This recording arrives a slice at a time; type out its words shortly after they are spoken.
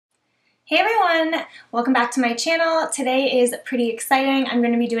Hey everyone! Welcome back to my channel. Today is pretty exciting. I'm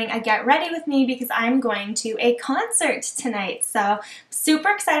going to be doing a get ready with me because I'm going to a concert tonight. So super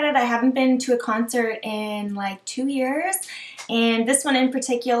excited. I haven't been to a concert in like 2 years, and this one in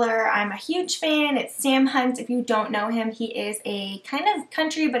particular I'm a huge fan. It's Sam Hunt. If you don't know him, he is a kind of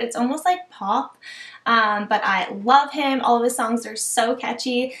country, but it's almost like pop. But I love him. All of his songs are so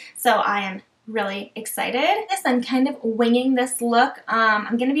catchy, so I am really excited. I'm kind of winging this look.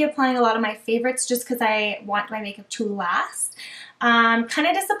 I'm going to be applying a lot of my favorites just because I want my makeup to last. Kind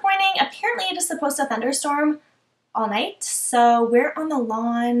of disappointing. Apparently it is supposed to thunderstorm all night, so we're on the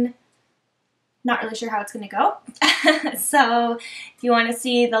lawn. Not really sure how it's going to go. So if you want to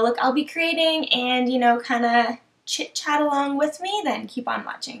see the look I'll be creating and, you know, kind of chit chat along with me, then keep on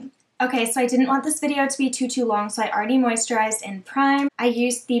watching. Okay, so I didn't want this video to be too long, so I already moisturized and primed. I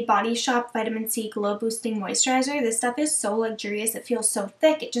used the Body Shop Vitamin C Glow Boosting Moisturizer. This stuff is so luxurious. It feels so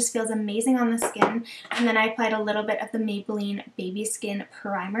thick. It just feels amazing on the skin. And then I applied a little bit of the Maybelline Baby Skin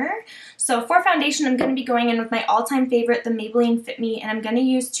Primer. So for foundation, I'm going to be going in with my all-time favorite, the Maybelline Fit Me, and I'm going to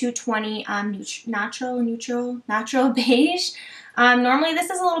use 220 Natural Beige. Normally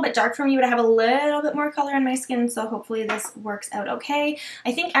this is a little bit dark for me, but I have a little bit more color in my skin, so hopefully this works out okay.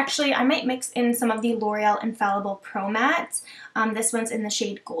 I think actually I might mix in some of the L'Oreal Infallible Pro Matte. This one's in the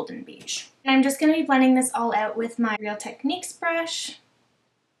shade Golden Beige. And I'm just going to be blending this all out with my Real Techniques brush.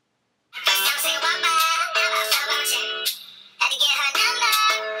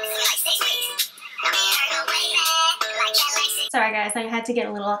 Sorry guys, I had to get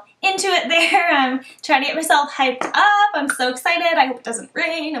a little into it there. Trying to get myself hyped up. I'm so excited. I hope it doesn't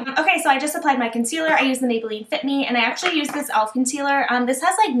rain. Okay, so I just applied my concealer. I used the Maybelline Fit Me, and I actually used this e.l.f. concealer. This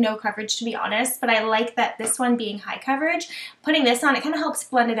has like no coverage, to be honest, but I like that this one being high coverage. Putting this on, it kind of helps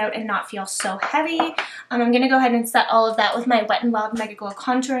blend it out and not feel so heavy. I'm going to go ahead and set all of that with my Wet n Wild Mega Glow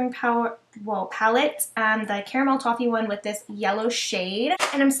Contouring palette, the caramel toffee one with this yellow shade.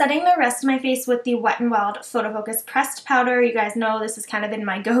 And I'm setting the rest of my face with the Wet n Wild Photo Focus Pressed Powder. You guys know this has kind of been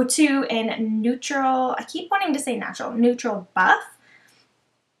my go-to in neutral, I keep wanting to say natural, neutral buff.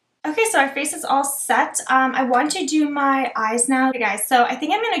 Okay, so our face is all set. I want to do my eyes now, okay, guys. So I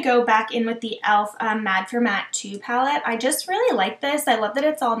think I'm going to go back in with the e.l.f. Mad for Matte 2 palette. I just really like this. I love that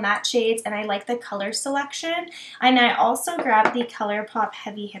it's all matte shades, and I like the color selection. And I also grabbed the ColourPop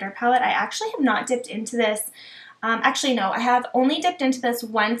Heavy Hitter palette. I actually have not dipped into this. Actually, no, I have only dipped into this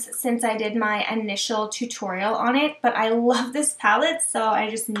once since I did my initial tutorial on it, but I love this palette, so I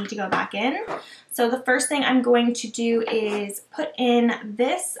just need to go back in. So the first thing I'm going to do is put in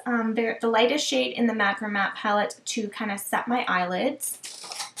this, the lightest shade in the Mad for Matte palette to kind of set my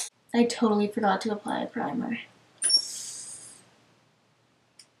eyelids. I totally forgot to apply a primer.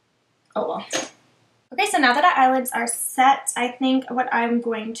 Oh well. Okay, so now that our eyelids are set, I think what I'm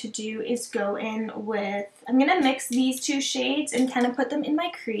going to do is go in with, I'm going to mix these two shades and kind of put them in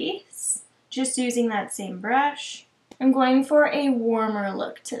my crease, just using that same brush. I'm going for a warmer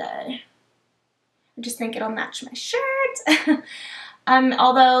look today. I just think it'll match my shirt.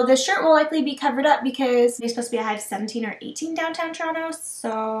 Although the shirt will likely be covered up because it's supposed to be a high of 17 or 18 downtown Toronto,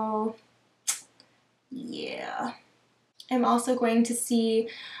 so yeah. I'm also going to see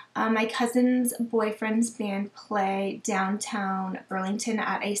my cousin's boyfriend's band play downtown Burlington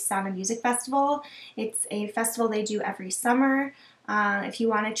at a Sound of Music festival. It's a festival they do every summer. If you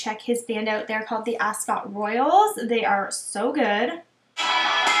want to check his band out, they're called the Ascot Royals. They are so good.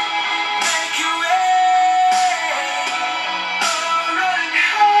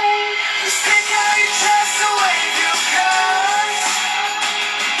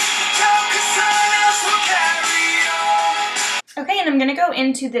 Okay, and I'm going to go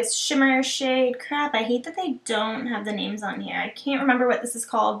into this shimmer shade. Crap, I hate that they don't have the names on here. I can't remember what this is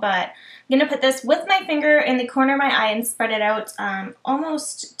called, but I'm going to put this with my finger in the corner of my eye and spread it out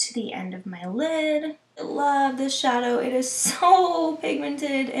almost to the end of my lid. I love this shadow. It is so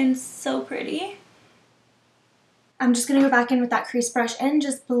pigmented and so pretty. I'm just going to go back in with that crease brush and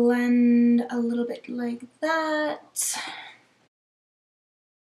just blend a little bit like that.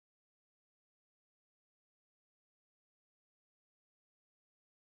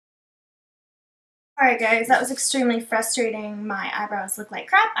 Alright guys, that was extremely frustrating. My eyebrows look like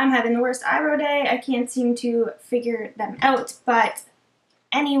crap. I'm having the worst eyebrow day. I can't seem to figure them out, but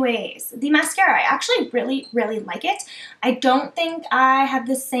anyways, the mascara, I actually really like it. I don't think I have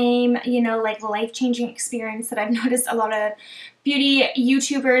the same, you know, like life-changing experience that I've noticed a lot of beauty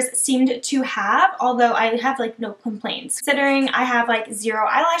YouTubers seemed to have, although I have like no complaints. Considering I have like 0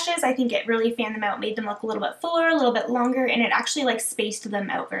 eyelashes, I think it really fanned them out, made them look a little bit fuller, a little bit longer, and it actually like spaced them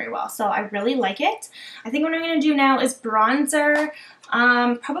out very well. So I really like it. I think what I'm going to do now is bronzer.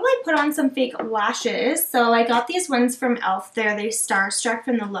 Probably put on some fake lashes. So I got these ones from e.l.f. They're the Starstruck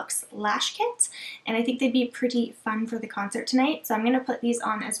from the Looks Lash Kit, and I think they'd be pretty fun for the concert tonight. So I'm going to put these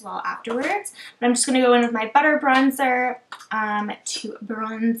on as well afterwards. But I'm just going to go in with my butter bronzer to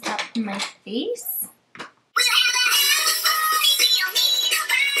bronze up my face.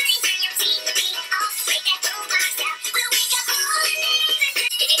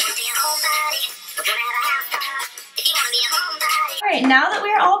 Alright, now that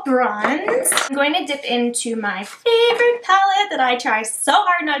we're all bronzed, I'm going to dip into my favorite palette that I try so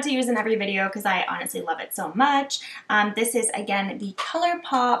hard not to use in every video because I honestly love it so much. This is, again, the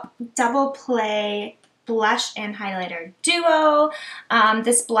ColourPop Double Play Blush and Highlighter Duo.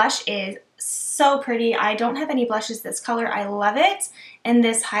 This blush is so pretty. I don't have any blushes this color. I love it. And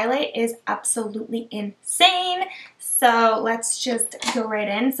this highlight is absolutely insane. So let's just go right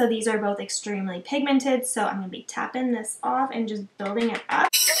in. So these are both extremely pigmented. So I'm going to be tapping this off and just building it up.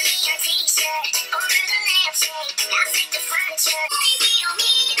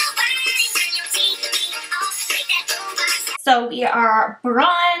 So we are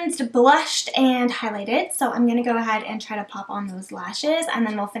bronzed, blushed, and highlighted. So I'm going to go ahead and try to pop on those lashes, and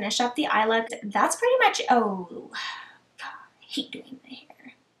then we'll finish up the eye look. That's pretty much, oh, God, I hate doing my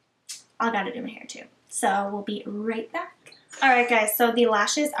hair. I gotta do my hair too. So we'll be right back. Alright guys, so the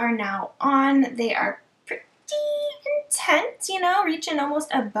lashes are now on. They are pretty intense, you know, reaching almost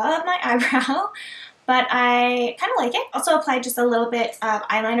above my eyebrow. But I kind of like it. Also applied just a little bit of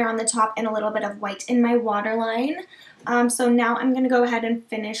eyeliner on the top and a little bit of white in my waterline. So now I'm going to go ahead and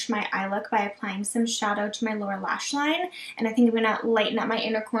finish my eye look by applying some shadow to my lower lash line. And I think I'm going to lighten up my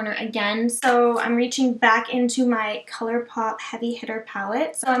inner corner again. So I'm reaching back into my ColourPop Heavy Hitter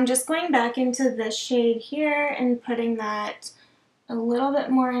palette. So I'm just going back into this shade here and putting that a little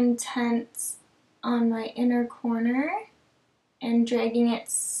bit more intense on my inner corner. And dragging it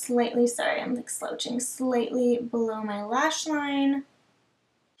slightly, sorry, I'm like slouching, slightly below my lash line.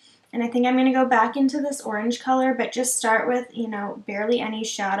 And I think I'm going to go back into this orange color, but just start with, you know, barely any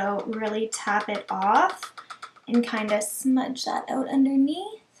shadow, really tap it off and kind of smudge that out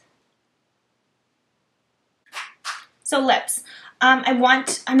underneath. So lips. I'm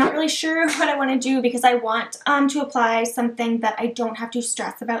not really sure what I want to do because I want to apply something that I don't have to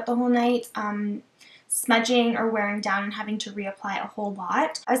stress about the whole night. Smudging or wearing down and having to reapply a whole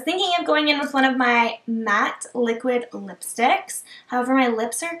lot. I was thinking of going in with one of my matte liquid lipsticks. However, my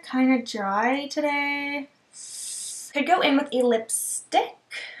lips are kind of dry today. Could go in with a lipstick.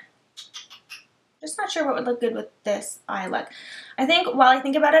 Just not sure what would look good with this eye look. I think while I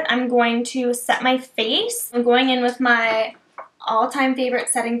think about it, I'm going to set my face. I'm going in with my all-time favorite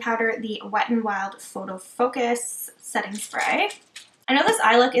setting powder, the Wet n Wild Photo Focus setting spray. I know this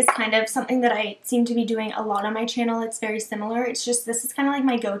eye look is kind of something that I seem to be doing a lot on my channel. It's very similar. It's just this is kind of like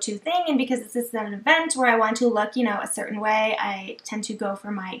my go-to thing, and because this is an event where I want to look, you know, a certain way, I tend to go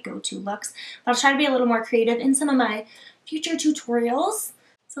for my go-to looks. But I'll try to be a little more creative in some of my future tutorials.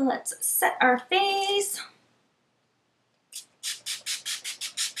 So let's set our face.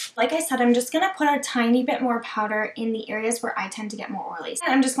 Like I said, I'm just going to put a tiny bit more powder in the areas where I tend to get more oily.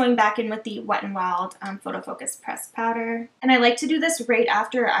 And I'm just going back in with the Wet n Wild Photo Focus Pressed Powder. And I like to do this right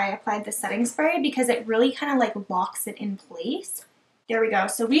after I applied the setting spray because it really kind of like locks it in place. There we go.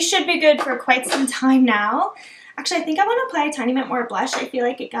 So we should be good for quite some time now. Actually, I think I want to apply a tiny bit more blush. I feel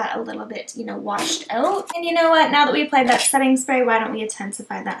like it got a little bit, you know, washed out. And you know what? Now that we applied that setting spray, why don't we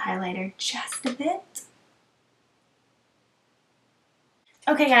intensify that highlighter just a bit?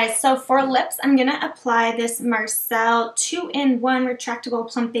 Okay guys, so for lips, I'm going to apply this Marcel 2-in-1 Retractable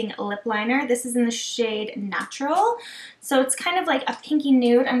Plumping Lip Liner. This is in the shade Natural. So it's kind of like a pinky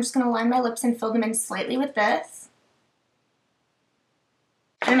nude. I'm just going to line my lips and fill them in slightly with this.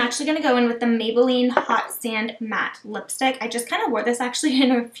 And I'm actually going to go in with the Maybelline Hot Sand Matte Lipstick. I just kind of wore this actually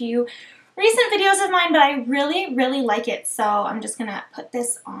in a few recent videos of mine, but I really, really like it. So I'm just going to put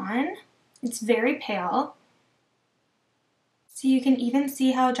this on. It's very pale. So you can even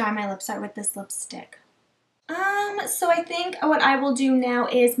see how dry my lips are with this lipstick. So I think what I will do now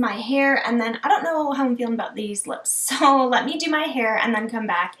is my hair, and then I don't know how I'm feeling about these lips. So let me do my hair and then come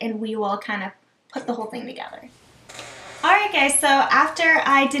back and we will kind of put the whole thing together. Alright guys, so after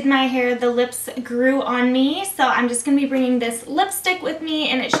I did my hair, the lips grew on me. So I'm just going to be bringing this lipstick with me,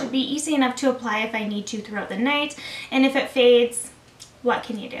 and it should be easy enough to apply if I need to throughout the night. And if it fades, what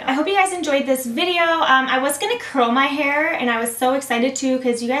can you do? I hope you guys enjoyed this video. I was gonna curl my hair and I was so excited to,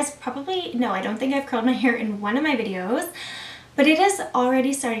 because you guys probably know I don't think I've curled my hair in one of my videos, but it is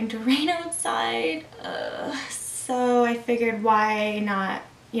already starting to rain outside. So I figured why not,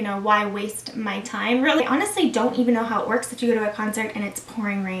 you know, why waste my time? Really, I honestly don't even know how it works if you go to a concert and it's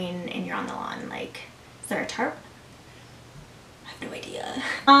pouring rain and you're on the lawn. Like, is there a tarp? No idea.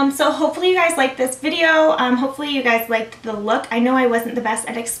 So hopefully you guys liked this video. Hopefully you guys liked the look. I know I wasn't the best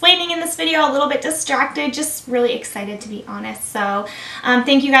at explaining in this video, a little bit distracted, just really excited to be honest. So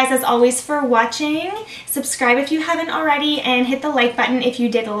thank you guys as always for watching. Subscribe if you haven't already and hit the like button if you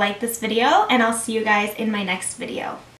did like this video, and I'll see you guys in my next video.